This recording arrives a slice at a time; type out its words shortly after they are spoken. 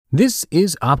This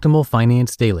is Optimal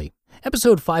Finance Daily,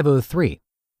 episode 503.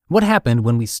 What happened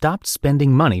when we stopped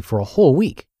spending money for a whole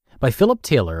week? By Philip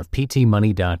Taylor of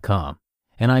PTmoney.com.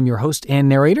 And I'm your host and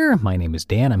narrator. My name is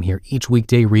Dan. I'm here each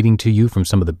weekday reading to you from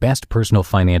some of the best personal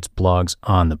finance blogs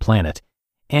on the planet.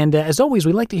 And as always,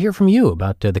 we'd like to hear from you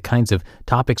about the kinds of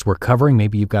topics we're covering.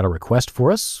 Maybe you've got a request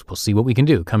for us. We'll see what we can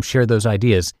do. Come share those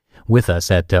ideas with us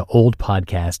at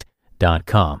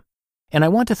oldpodcast.com. And I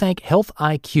want to thank Health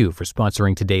IQ for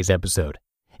sponsoring today's episode.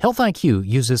 Health IQ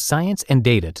uses science and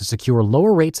data to secure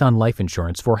lower rates on life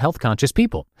insurance for health-conscious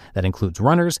people. That includes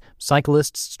runners,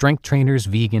 cyclists, strength trainers,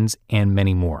 vegans, and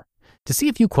many more. To see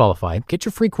if you qualify, get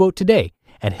your free quote today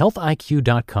at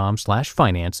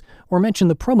healthiq.com/finance or mention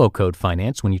the promo code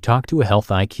finance when you talk to a Health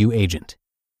IQ agent.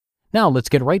 Now let's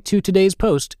get right to today's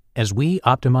post as we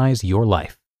optimize your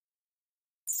life.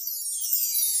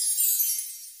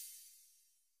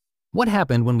 What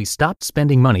happened when we stopped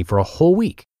spending money for a whole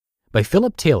week? By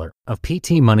Philip Taylor of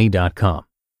PTmoney.com.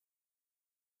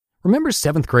 Remember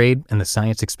 7th grade and the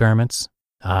science experiments?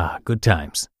 Good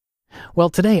times. Well,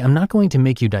 today I'm not going to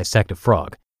make you dissect a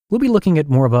frog. We'll be looking at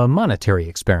more of a monetary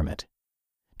experiment.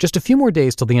 Just a few more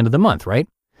days till the end of the month, right?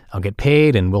 I'll get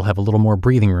paid and we'll have a little more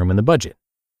breathing room in the budget.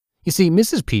 You see,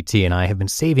 Mrs. PT and I have been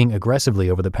saving aggressively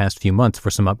over the past few months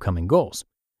for some upcoming goals.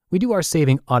 We do our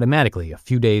saving automatically a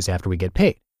few days after we get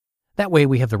paid. That way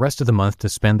we have the rest of the month to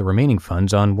spend the remaining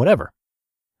funds on whatever.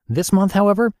 This month,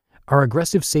 however, our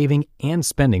aggressive saving and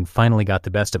spending finally got the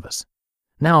best of us.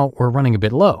 Now we're running a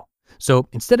bit low, so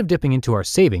instead of dipping into our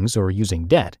savings or using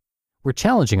debt, we're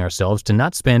challenging ourselves to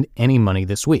not spend any money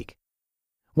this week.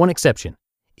 One exception: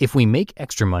 if we make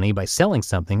extra money by selling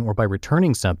something or by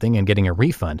returning something and getting a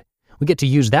refund, we get to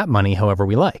use that money however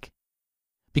we like.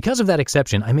 Because of that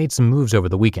exception, I made some moves over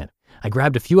the weekend. I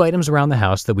grabbed a few items around the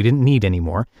house that we didn't need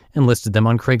anymore and listed them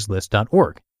on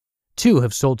Craigslist.org. 2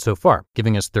 have sold so far,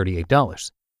 giving us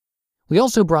 $38. We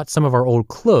also brought some of our old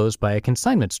clothes by a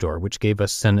consignment store, which gave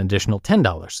us an additional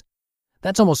 $10.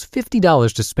 That's almost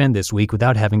 $50 to spend this week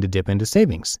without having to dip into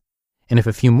savings. And if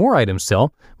a few more items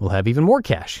sell, we'll have even more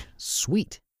cash.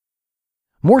 Sweet.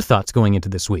 More thoughts going into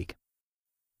this week.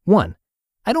 1.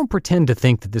 I don't pretend to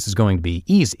think that this is going to be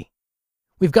easy.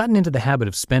 We've gotten into the habit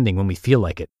of spending when we feel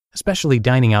like it, especially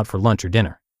dining out for lunch or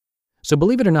dinner. So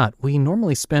believe it or not, we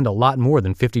normally spend a lot more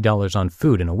than $50 on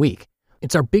food in a week.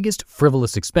 It's our biggest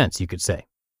frivolous expense, you could say.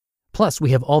 Plus,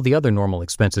 we have all the other normal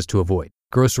expenses to avoid: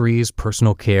 groceries,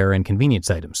 personal care, and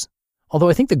convenience items. Although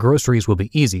I think the groceries will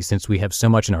be easy since we have so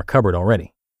much in our cupboard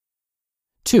already.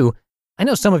 2, I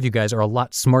know some of you guys are a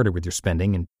lot smarter with your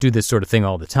spending and do this sort of thing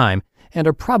all the time and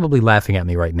are probably laughing at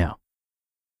me right now.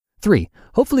 3,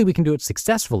 hopefully we can do it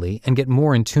successfully and get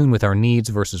more in tune with our needs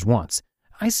versus wants.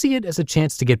 I see it as a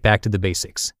chance to get back to the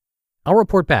basics. I'll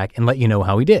report back and let you know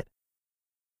how we did.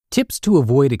 Tips to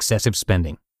avoid excessive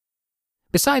spending.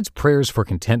 Besides prayers for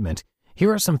contentment,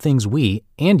 here are some things we,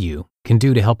 and you, can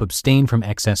do to help abstain from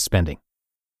excess spending.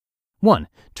 1,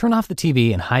 turn off the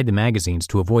TV and hide the magazines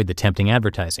to avoid the tempting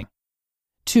advertising.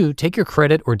 2, take your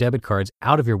credit or debit cards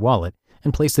out of your wallet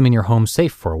and place them in your home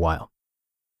safe for a while.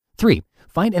 3,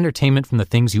 find entertainment from the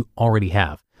things you already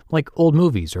have, like old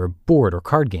movies or board or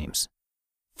card games.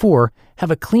 4,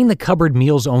 have a clean the cupboard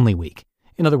meals only week.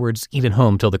 In other words, eat at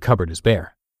home till the cupboard is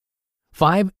bare.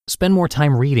 5, spend more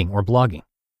time reading or blogging.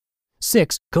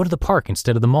 6, go to the park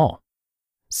instead of the mall.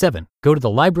 7, go to the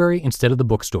library instead of the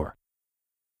bookstore.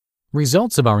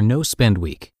 Results of our no-spend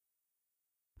week.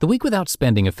 The week without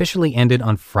spending officially ended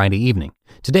on Friday evening.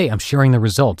 Today I'm sharing the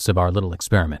results of our little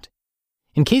experiment.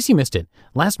 In case you missed it,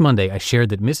 last Monday I shared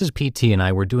that Mrs. PT and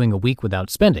I were doing a week without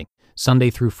spending, Sunday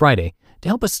through Friday, to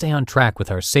help us stay on track with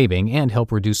our saving and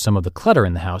help reduce some of the clutter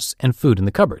in the house and food in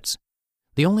the cupboards.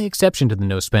 The only exception to the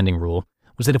no-spending rule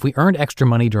was that if we earned extra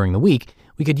money during the week,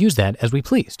 we could use that as we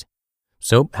pleased.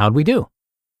 So how'd we do?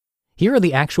 Here are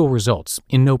the actual results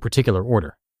in no particular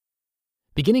order.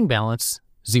 Beginning balance,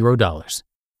 $0.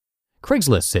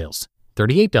 Craigslist sales,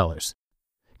 $38.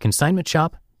 Consignment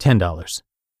shop, $10.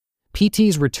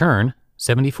 PT's return,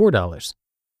 $74.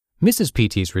 Mrs.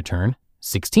 PT's return,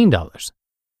 $16.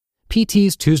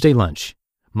 PT's Tuesday lunch,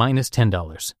 minus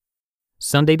 $10.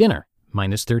 Sunday dinner,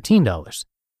 minus $13.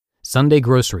 Sunday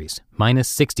groceries,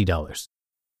 minus $60.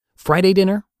 Friday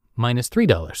dinner, minus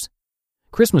 $3.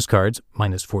 Christmas cards,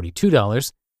 minus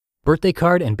 $42. Birthday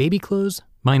card and baby clothes,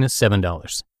 minus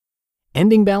 $7.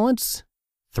 Ending balance,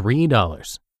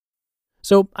 $3.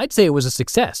 So I'd say it was a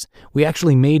success. We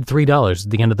actually made $3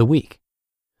 at the end of the week.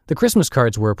 The Christmas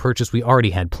cards were a purchase we already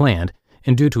had planned,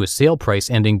 and due to a sale price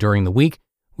ending during the week,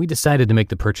 we decided to make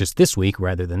the purchase this week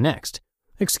rather than next.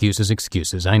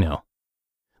 Excuses, I know.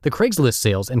 The Craigslist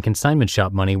sales and consignment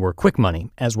shop money were quick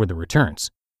money, as were the returns.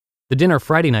 The dinner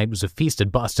Friday night was a feast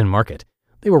at Boston Market.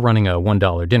 They were running a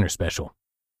 $1 dinner special.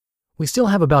 We still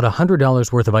have about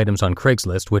 $100 worth of items on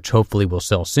Craigslist, which hopefully will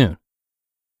sell soon.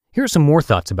 Here are some more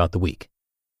thoughts about the week.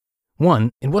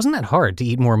 1. It wasn't that hard to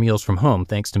eat more meals from home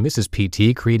thanks to Mrs.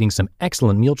 PT creating some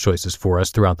excellent meal choices for us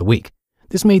throughout the week.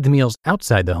 This made the meals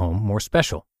outside the home more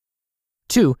special.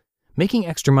 2. Making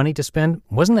extra money to spend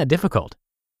wasn't that difficult.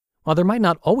 While there might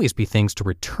not always be things to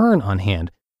return on hand,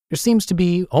 there seems to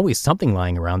be always something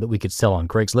lying around that we could sell on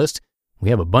Craigslist. We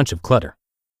have a bunch of clutter.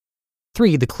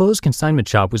 3. The clothes consignment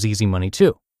shop was easy money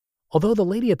too. Although the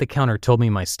lady at the counter told me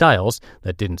my styles,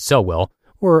 that didn't sell well,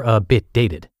 were a bit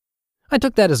dated. I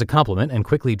took that as a compliment and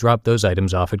quickly dropped those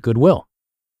items off at Goodwill.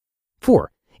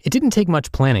 4. It didn't take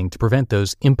much planning to prevent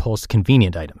those impulse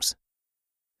convenient items.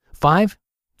 5.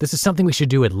 This is something we should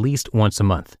do at least once a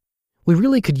month. We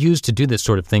really could use to do this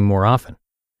sort of thing more often.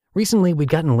 Recently, we've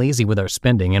gotten lazy with our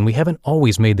spending and we haven't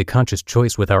always made the conscious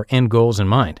choice with our end goals in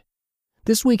mind.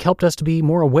 This week helped us to be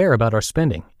more aware about our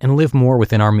spending and live more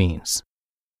within our means.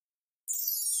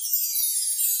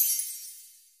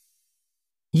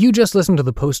 You just listened to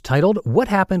the post titled, "What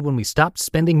Happened When We Stopped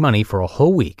Spending Money for a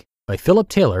Whole Week" by Philip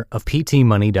Taylor of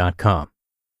PTMoney.com.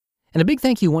 And a big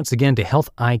thank you once again to Health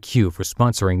IQ for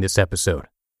sponsoring this episode.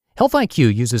 Health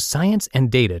IQ uses science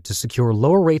and data to secure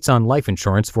lower rates on life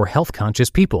insurance for health-conscious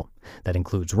people. That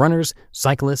includes runners,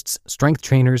 cyclists, strength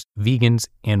trainers, vegans,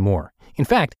 and more. In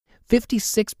fact,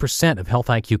 56% of Health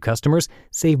IQ customers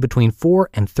save between 4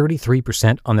 and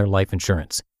 33% on their life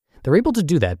insurance. They're able to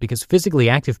do that because physically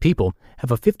active people have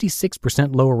a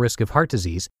 56% lower risk of heart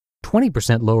disease,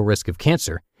 20% lower risk of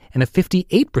cancer, and a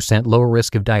 58% lower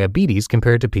risk of diabetes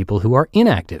compared to people who are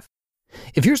inactive.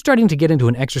 If you're starting to get into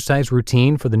an exercise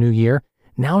routine for the new year,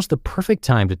 now's the perfect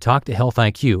time to talk to Health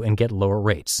IQ and get lower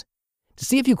rates. To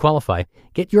see if you qualify,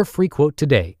 get your free quote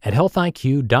today at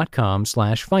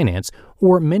healthiq.com/finance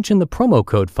or mention the promo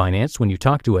code finance when you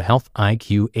talk to a Health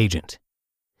IQ agent.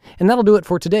 And that'll do it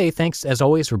for today. Thanks as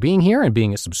always for being here and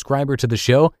being a subscriber to the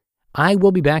show. I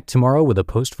will be back tomorrow with a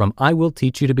post from I Will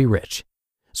Teach You to Be Rich.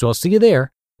 So I'll see you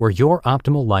there where your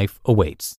optimal life awaits.